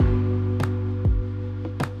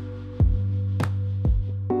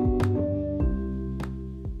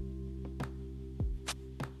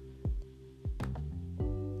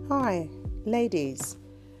Ladies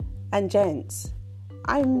and gents,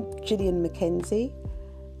 I'm Gillian Mackenzie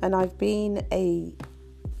and I've been a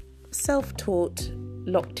self-taught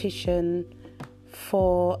loctician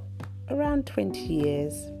for around 20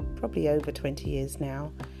 years, probably over 20 years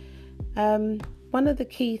now. One of the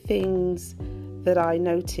key things that I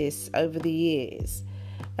notice over the years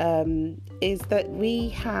is that we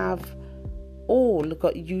have all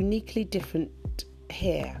got uniquely different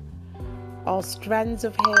hair. Our strands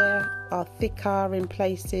of hair are thicker in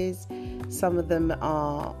places, some of them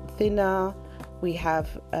are thinner, we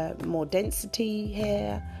have more density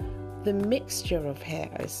hair. The mixture of hair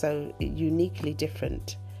is so uniquely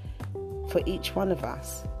different for each one of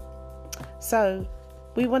us. So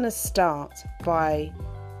we want to start by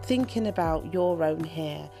thinking about your own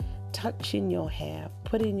hair, touching your hair,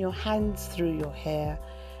 putting your hands through your hair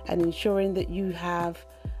and ensuring that you have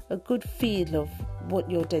a good feel of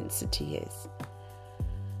what your density is.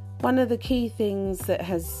 One of the key things that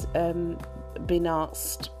has been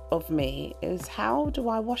asked of me is, how do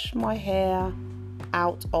I wash my hair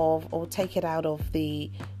out of or take it out of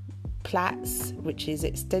the plaits, which is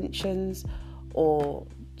extensions, or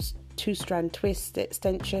two strand twist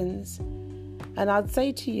extensions? And I'd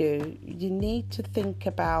say to you, you need to think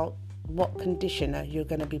about what conditioner you're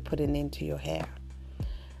going to be putting into your hair.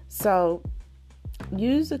 So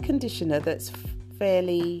use a conditioner that's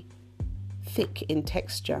fairly thick in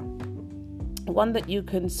texture, one that you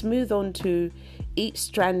can smooth onto each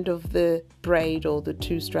strand of the braid or the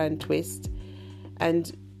two strand twist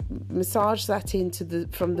and massage that into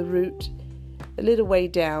from the root a little way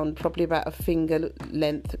down, probably about a finger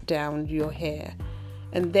length down your hair,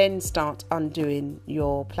 and then start undoing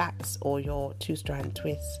your plaits or your two strand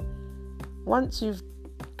twists. Once you've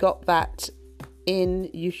got that in,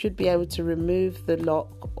 you should be able to remove the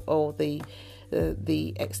lock or the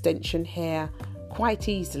extension hair quite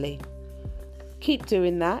easily. Keep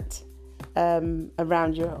doing that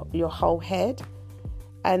around your whole head,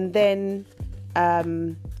 and then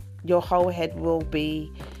your whole head will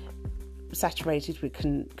be saturated with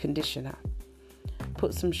conditioner.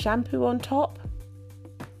 Put some shampoo on top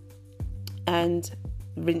and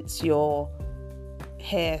rinse your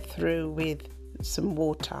hair through with some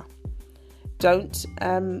water. Don't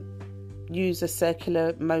use a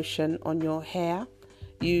circular motion on your hair.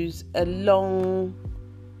 Use a long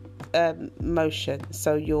motion.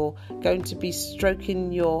 So you're going to be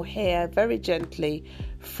stroking your hair very gently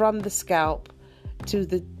from the scalp to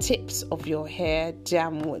the tips of your hair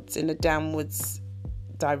downwards, in a downwards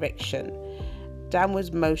direction.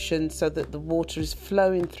 Downwards motion so that the water is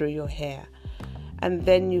flowing through your hair. And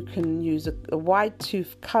then you can use a wide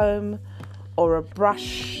tooth comb or a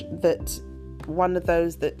brush, that one of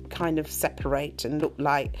those that kind of separate and look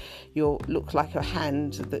like a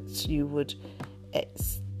hand that you would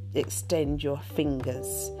extend your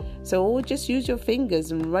fingers. So or just use your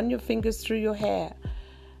fingers and run your fingers through your hair.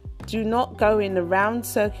 Do not go in a round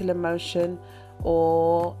circular motion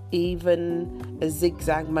or even a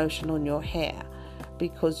zigzag motion on your hair,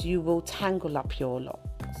 because you will tangle up your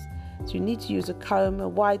locks. So you need to use a comb, a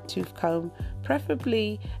wide tooth comb,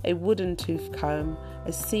 preferably a wooden tooth comb,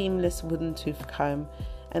 a seamless wooden tooth comb.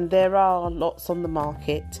 And there are lots on the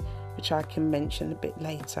market, which I can mention a bit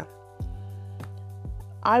later.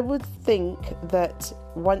 I would think that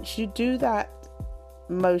once you do that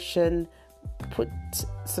motion, put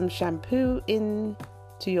some shampoo into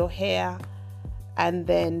your hair and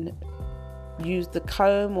then use the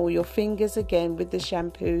comb or your fingers again with the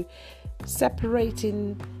shampoo,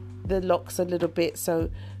 separating the locks a little bit, so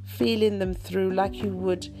feeling them through like you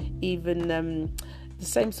would even the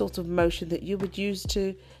same sort of motion that you would use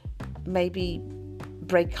to maybe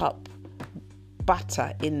break up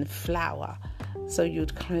butter in flour. So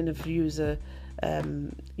you'd kind of use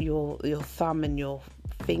your thumb and your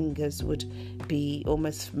fingers would be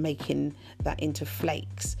almost making that into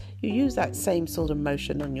flakes. You use that same sort of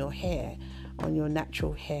motion on your hair, on your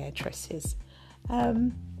natural hair tresses.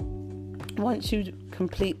 Once you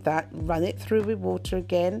complete that, run it through with water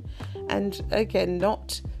again, and again,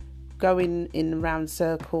 not going in round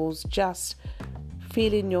circles, just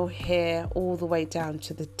feeling your hair all the way down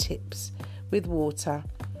to the tips with water,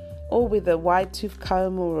 or with a wide tooth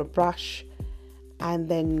comb or a brush, and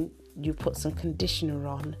then you put some conditioner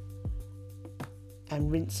on and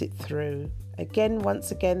rinse it through. Again,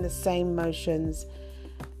 once again, the same motions,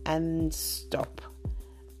 and stop.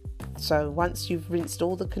 So once you've rinsed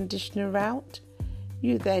all the conditioner out,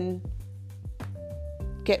 you then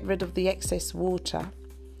get rid of the excess water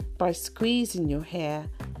by squeezing your hair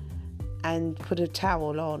and put a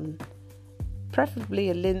towel on, preferably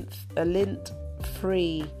a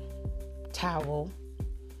lint-free towel,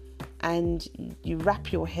 and you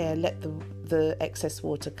wrap your hair, let the excess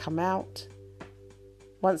water come out.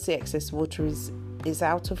 Once the excess water is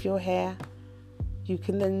out of your hair, you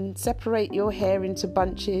can then separate your hair into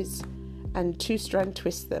bunches and 2-strand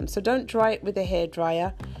twist them. So don't dry it with a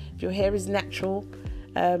hairdryer. If your hair is natural,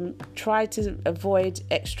 try to avoid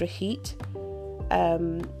extra heat,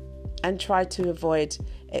 and try to avoid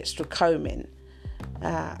extra combing.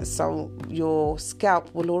 So your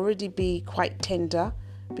scalp will already be quite tender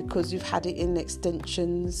because you've had it in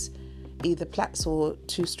extensions, either plaits or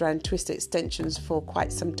 2-strand twist extensions for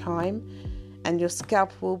quite some time, and your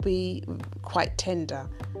scalp will be quite tender.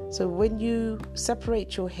 So when you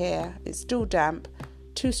separate your hair, it's still damp,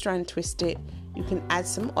 2-strand twist it. You can add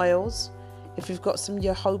some oils. If you've got some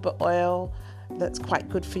jojoba oil, that's quite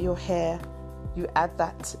good for your hair. You add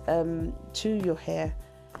that to your hair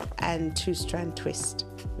and 2-strand twist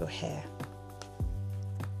your hair.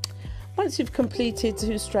 Once you've completed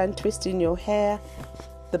 2-strand twisting your hair,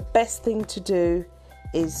 the best thing to do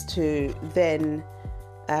is to then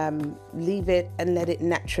leave it and let it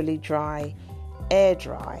naturally dry, air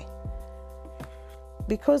dry.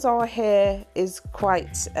 Because our hair is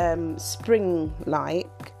quite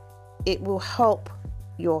spring-like, it will help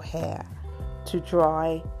your hair to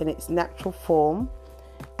dry in its natural form,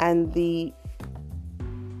 and the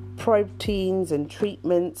proteins and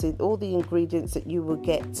treatments and all the ingredients that you will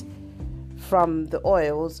get from the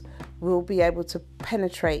oils will be able to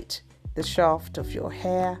penetrate the shaft of your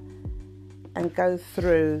hair and go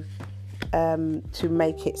through to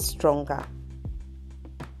make it stronger.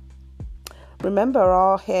 Remember,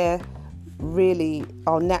 our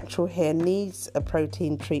natural hair needs a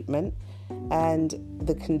protein treatment, and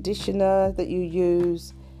the conditioner that you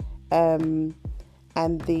use and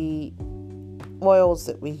the oils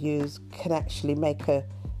that we use can actually make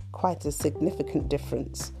quite a significant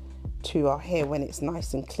difference to our hair when it's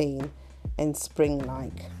nice and clean and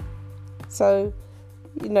spring-like. So,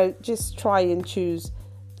 just try and choose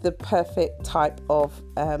the perfect type of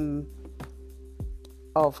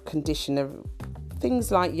conditioner.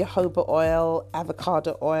 Things like jojoba oil,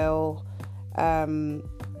 avocado oil,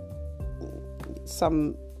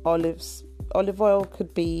 some olive oil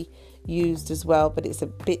could be used as well, but it's a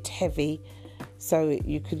bit heavy, so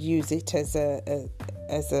you could use it as a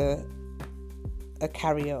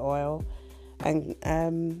carrier oil, and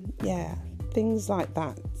things like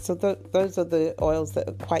that. So those are the oils that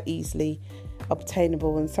are quite easily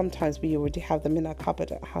obtainable, and sometimes we already have them in our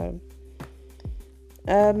cupboard at home.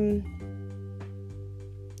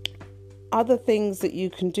 Other things that you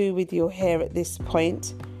can do with your hair at this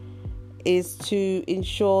point is to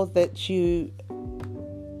ensure that you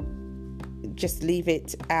just leave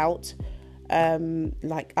it out,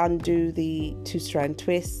 like undo the 2-strand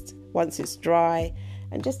twist once it's dry,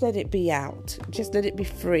 and just let it be out, just let it be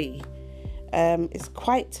free. It's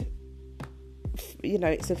quite,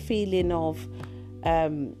 it's a feeling of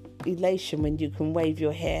elation when you can wave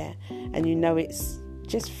your hair and it's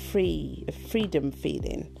just free, a freedom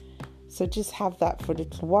feeling. So just have that for a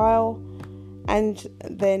little while, and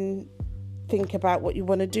then think about what you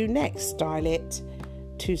want to do next. Style it,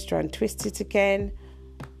 2-strand twist it again,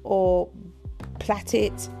 or plait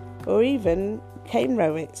it, or even cane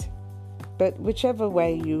row it. But whichever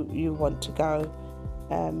way you want to go,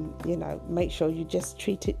 make sure you just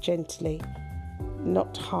treat it gently,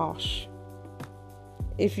 not harsh.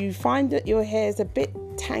 If you find that your hair is a bit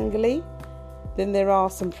tangly, then there are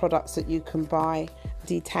some products that you can buy,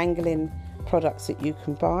 detangling products that you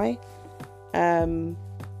can buy, and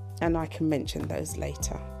I can mention those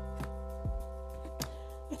later.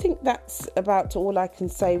 I think that's about all I can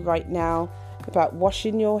say right now about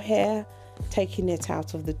washing your hair, taking it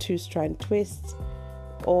out of the 2-strand twists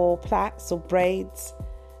or plaits or braids,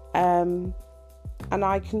 and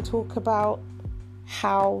I can talk about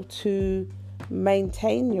how to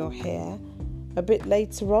maintain your hair a bit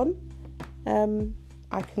later on.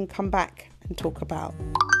 I can come back and talk about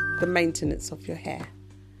the maintenance of your hair.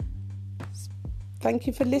 Thank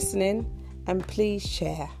you for listening, and please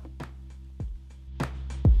share.